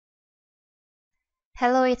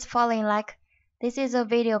Hello, it's FollowingLike. This is a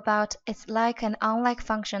video about its like and unlike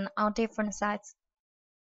function on different sites.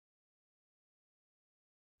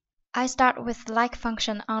 I start with like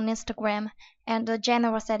function on Instagram and the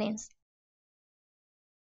general settings.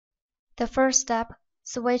 The first step,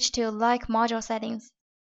 switch to like module settings.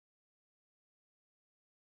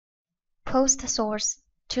 Post source,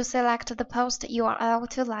 to select the post URL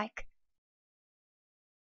to like.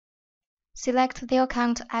 Select the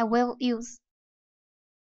account I will use.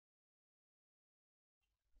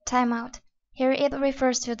 Timeout. Here it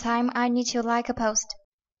refers to time I need to like a post.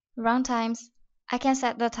 Run times. I can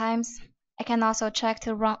set the times. I can also check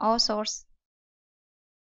to run all source.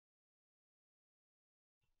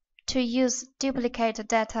 To use duplicate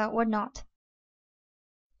data or not.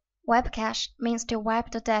 Wipe cache means to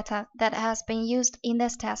wipe the data that has been used in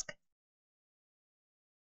this task.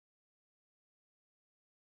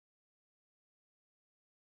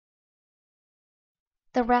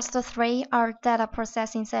 The rest three are data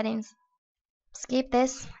processing settings. Skip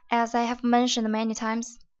this, as I have mentioned many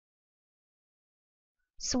times.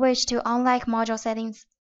 Switch to unlike module settings.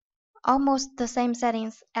 Almost the same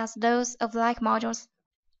settings as those of like modules,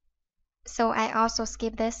 so I also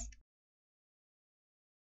skip this.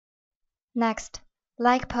 Next,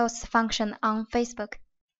 like posts function on Facebook.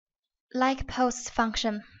 Like posts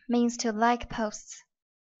function means to like posts.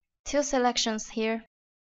 Two selections here.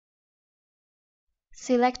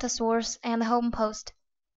 Select source and home post.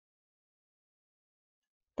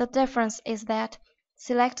 The difference is that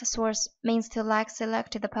select source means to like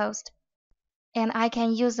selected post, and I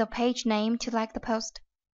can use a page name to like the post.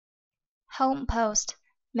 Home post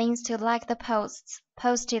means to like the posts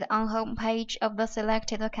posted on home page of the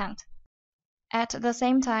selected account. At the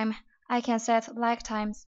same time, I can set like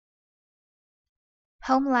times.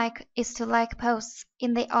 Home like is to like posts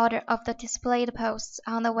in the order of the displayed posts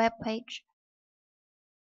on the web page.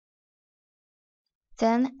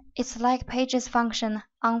 Then it's like pages function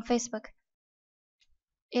on Facebook.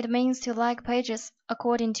 It means to like pages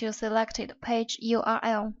according to selected page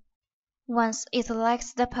URL. Once it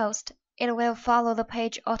likes the post, it will follow the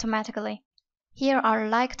page automatically. Here are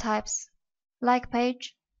like types: like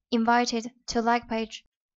page, invited to like page.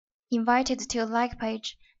 Invited to like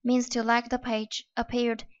page means to like the page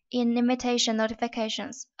appeared in invitation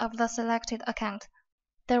notifications of the selected account.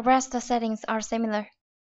 The rest settings are similar.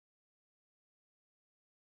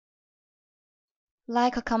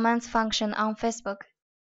 Like comments function on Facebook.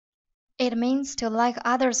 It means to like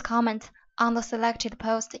others' comment on the selected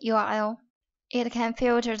post URL. It can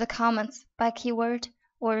filter the comments by keyword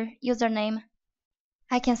or username.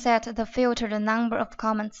 I can set the filtered number of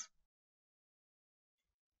comments.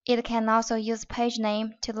 It can also use page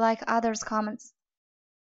name to like others' comments.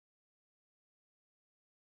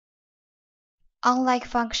 Unlike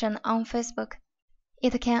function on Facebook.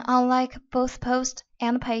 It can unlike both post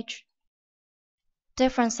and page.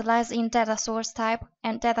 Difference lies in data source type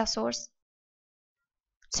and data source.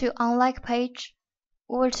 To unlike page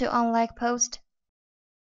or to unlike post.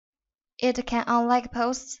 It can unlike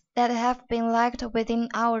posts that have been liked within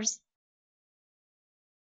hours.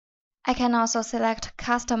 I can also select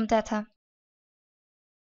custom data.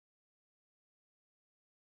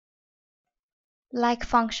 Like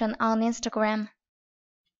function on Instagram.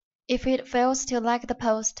 If it fails to like the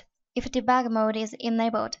post, if debug mode is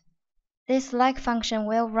enabled, this like function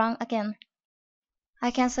will run again.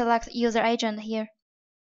 I can select user agent here.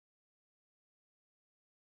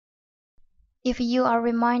 If you are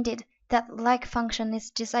reminded that like function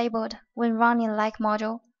is disabled when running like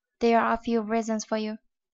module, there are a few reasons for you,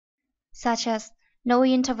 such as no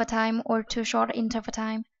interval time or too short interval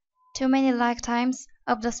time, too many like times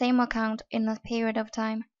of the same account in a period of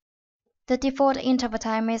time. The default interval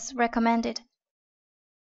time is recommended.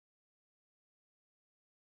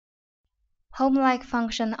 Home like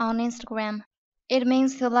function on Instagram. It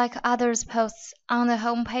means to like others' posts on the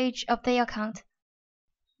home page of the account.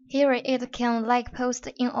 Here it can like post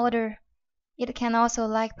in order. It can also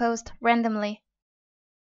like post randomly.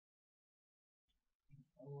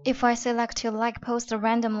 If I select to like post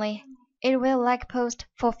randomly, it will like post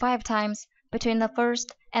for 5 times between the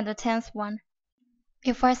first and the 10th one.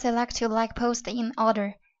 If I select to like post in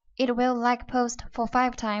order, it will like post for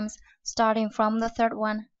 5 times starting from the 3rd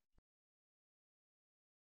one.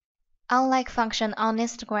 Unlike function on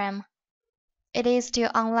Instagram. It is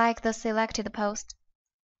to unlike the selected post.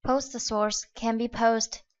 Post source can be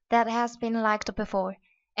post that has been liked before,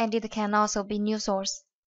 and it can also be new source.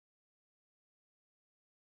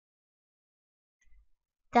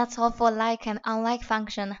 That's all for like and unlike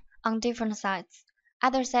function on different sites.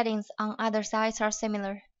 Other settings on other sites are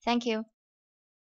similar. Thank you.